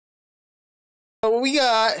So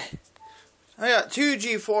I got two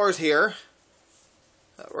G4s here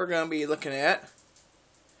that we're going to be looking at.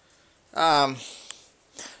 I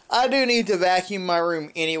do need to vacuum my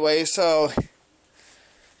room anyway, so,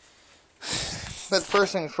 but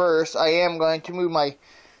first things first, I am going to move my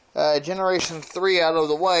Generation 3 out of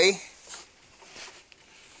the way.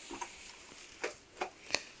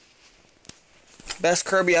 Best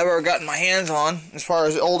Kirby I've ever gotten my hands on, as far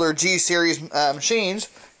as older G-series machines,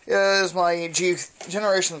 is my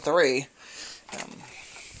Generation 3.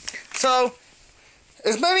 So,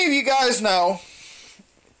 as many of you guys know,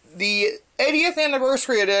 the 80th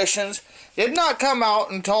anniversary editions did not come out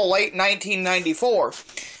until late 1994.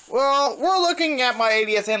 Well, we're looking at my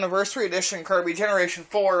 80th anniversary edition Kirby Generation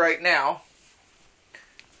 4 right now.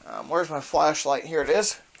 Where's my flashlight? Here it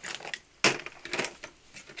is.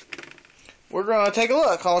 We're going to take a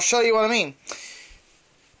look. I'll show you what I mean.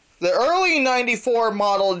 The early 94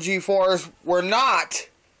 model G4s were not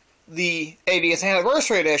the 80th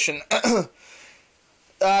anniversary edition. The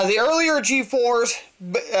earlier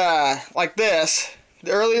G4s, like this,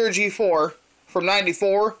 the earlier G4 from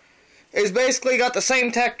 94, is basically got the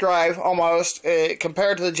same tech drive almost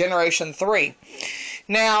compared to the Generation 3.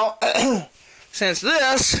 Now, since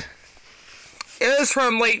this is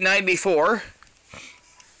from late 94,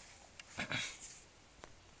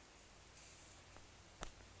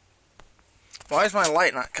 why is my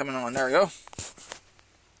light not coming on? There we go.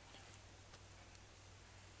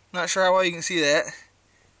 Not sure how well you can see that.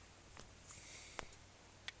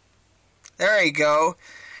 There you go.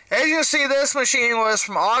 As you can see, this machine was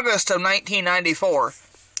from August of 1994.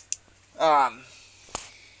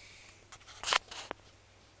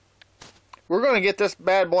 We're going to get this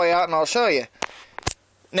bad boy out and I'll show you.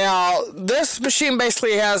 Now, this machine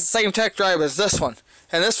basically has the same tech drive as this one.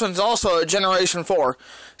 And this one's also a Generation 4.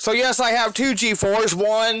 So yes, I have two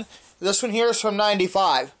G4s. This one here is from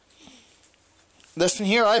 95. This one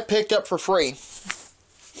here I picked up for free.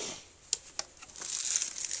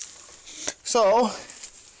 So,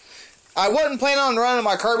 I wasn't planning on running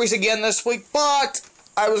my Kirbys again this week, but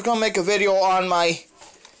I was going to make a video on my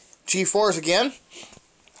G4s again.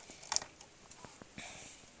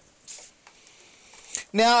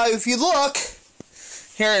 Now, if you look,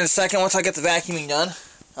 here in a second, once I get the vacuuming done,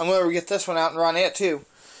 I'm going to get this one out and run it too.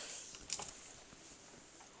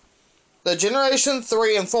 The Generation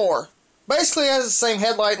 3 and 4 basically has the same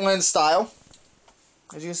headlight and lens style,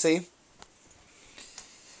 as you can see.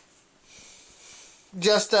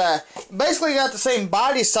 Just basically got the same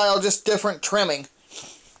body style, just different trimming.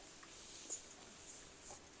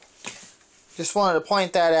 Just wanted to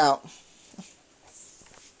point that out.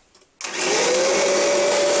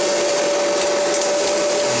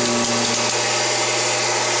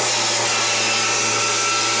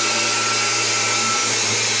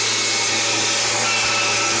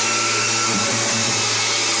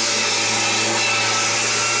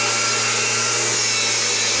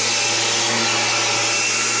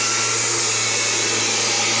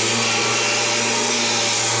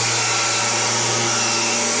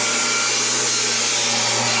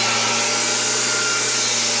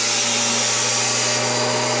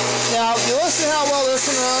 Now, if you listen to how well this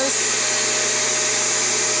one runs,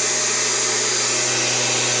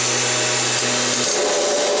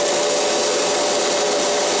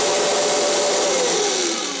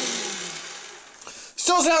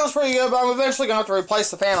 still sounds pretty good, but I'm eventually going to have to replace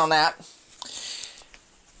the fan on that.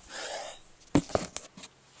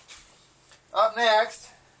 Up next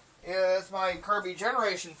is my Kirby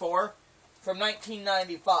Generation 4 from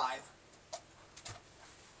 1995.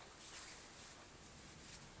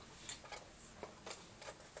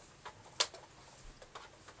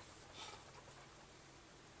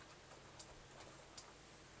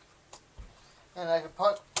 And I can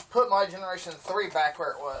put my Generation 3 back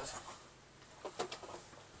where it was.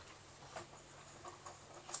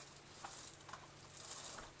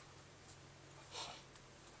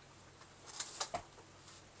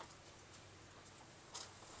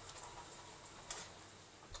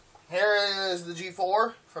 Here is the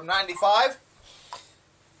G4 from 95.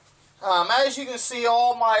 As you can see,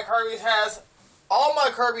 all my Kirbys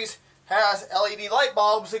has LED light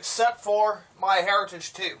bulbs except for my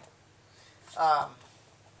Heritage 2. I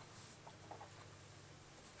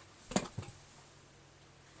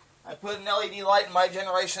put an LED light in my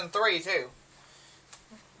Generation 3 too.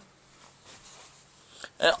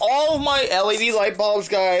 And all of my LED light bulbs,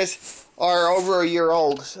 guys, are over a year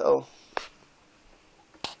old, so.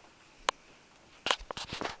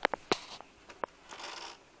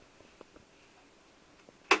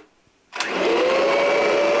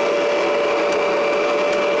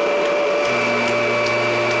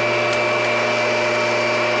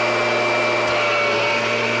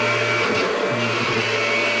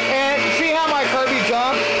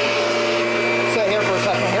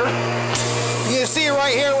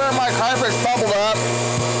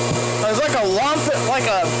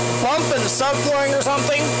 subflooring or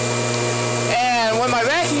something. And when my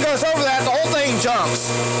vacuum goes over that, the whole thing jumps.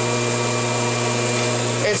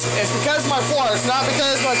 It's because of my floor. It's not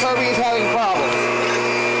because my Kirby is having problems.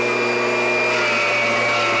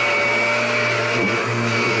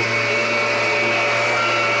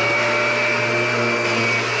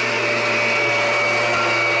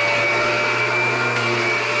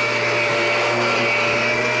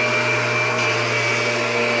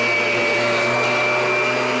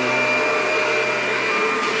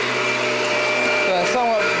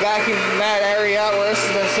 Somewhat vacuum that area out where this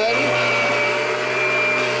has been sitting.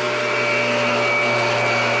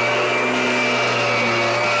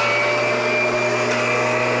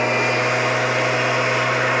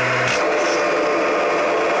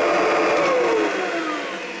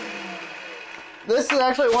 This is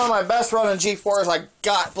actually one of my best Runnin G4s I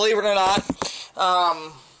got, believe it or not.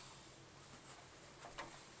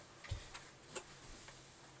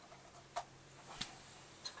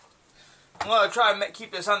 I'm going to try and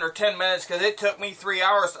keep this under 10 minutes because it took me 3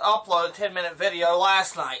 hours to upload a 10-minute video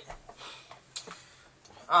last night.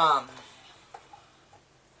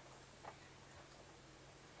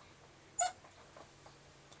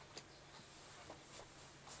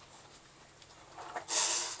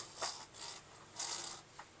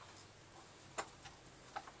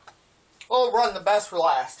 We'll run the best for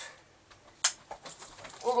last.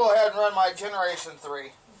 We'll go ahead and run my Generation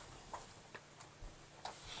 3.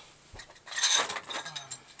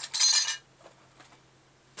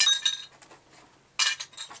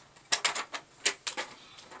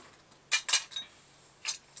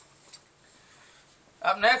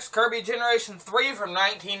 Up next, Kirby Generation 3 from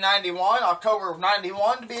 1991, October of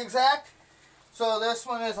 91 to be exact. So this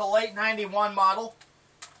one is a late 91 model.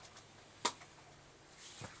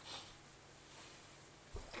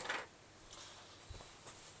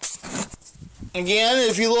 Again,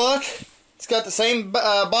 if you look, it's got the same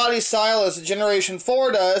body style as the Generation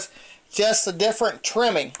 4 does, just a different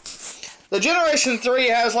trimming. The Generation 3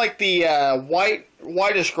 has like the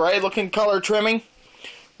whitish gray looking color trimming.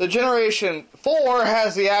 The Generation 4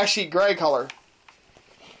 has the ashy gray color.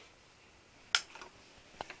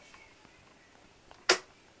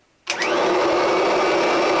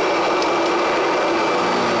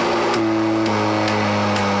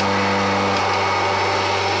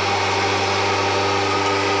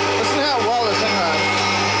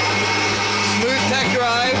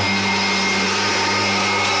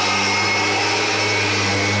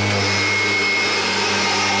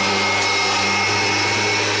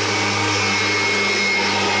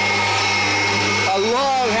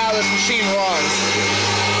 Machine runs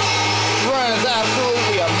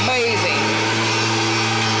absolutely amazing.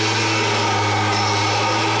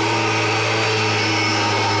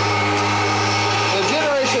 The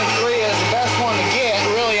Generation 3 is the best one to get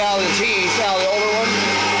really out of the G's, out of the older one.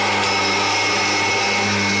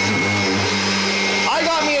 I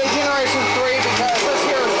got me a Generation 3 because this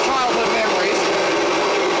here is childhood memories.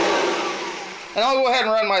 And I'll go ahead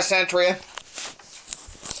and run my Centria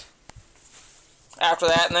after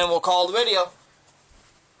that, and then we'll call the video.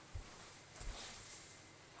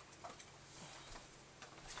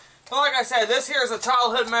 Well, like I said, this here is a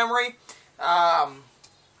childhood memory.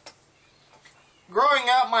 Growing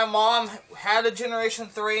up, my mom had a Generation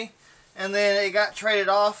 3, and then it got traded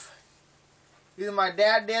off. Either my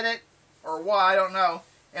dad did it, or why, I don't know.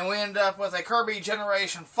 And we ended up with a Kirby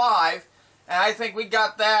Generation 5, and I think we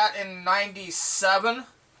got that in 97.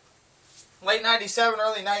 Late 97,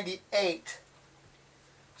 early 98.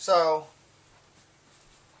 So,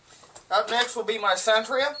 up next will be my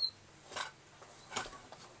Centria.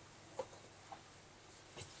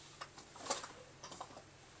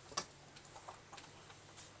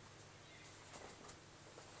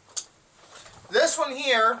 This one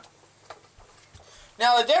here,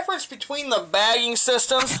 now the difference between the bagging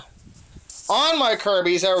systems on my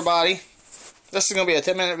Kirbys, everybody, this is going to be a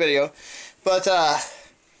 10-minute video, but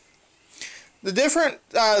the different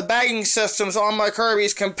bagging systems on my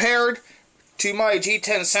Kirbys compared to my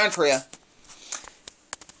G10 Centria.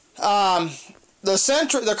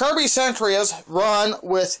 The Kirby Centrias run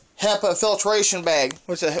with HEPA filtration bag,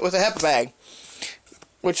 with a HEPA bag,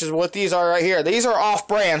 which is what these are right here. These are off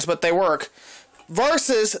brands, but they work.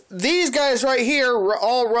 Versus these guys right here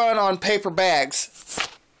all run on paper bags.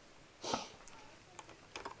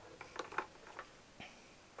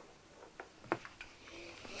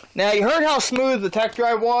 Now, you heard how smooth the tech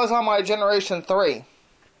drive was on my Generation 3.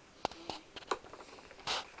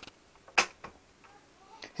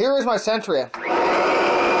 Here is my Centria.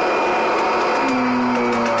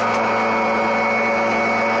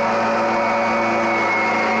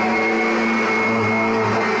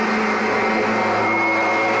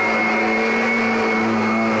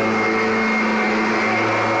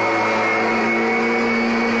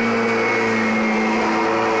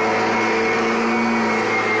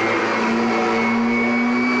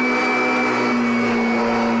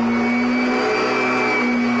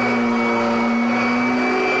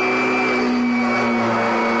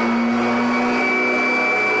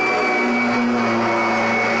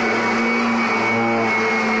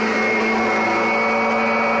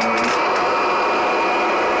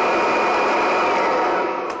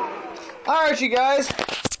 Alright, you guys.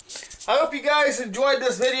 I hope you guys enjoyed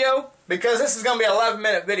this video, because this is going to be an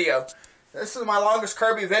 11-minute video. This is my longest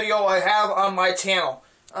Kirby video I have on my channel.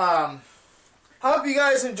 I hope you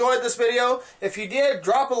guys enjoyed this video. If you did,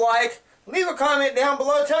 drop a like. Leave a comment down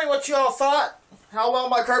below. Tell me what you all thought. How well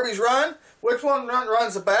my Kirbys run. Which one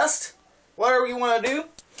runs the best. Whatever you want to do.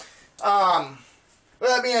 With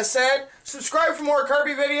that being said, subscribe for more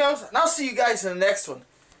Kirby videos. And I'll see you guys in the next one.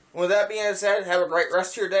 With that being said, have a great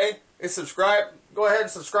rest of your day. And subscribe. Go ahead and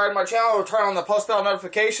subscribe to my channel. Or turn on the post bell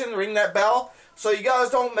notification. Ring that bell. So you guys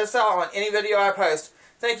don't miss out on any video I post.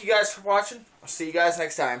 Thank you guys for watching. I'll see you guys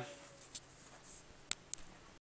next time.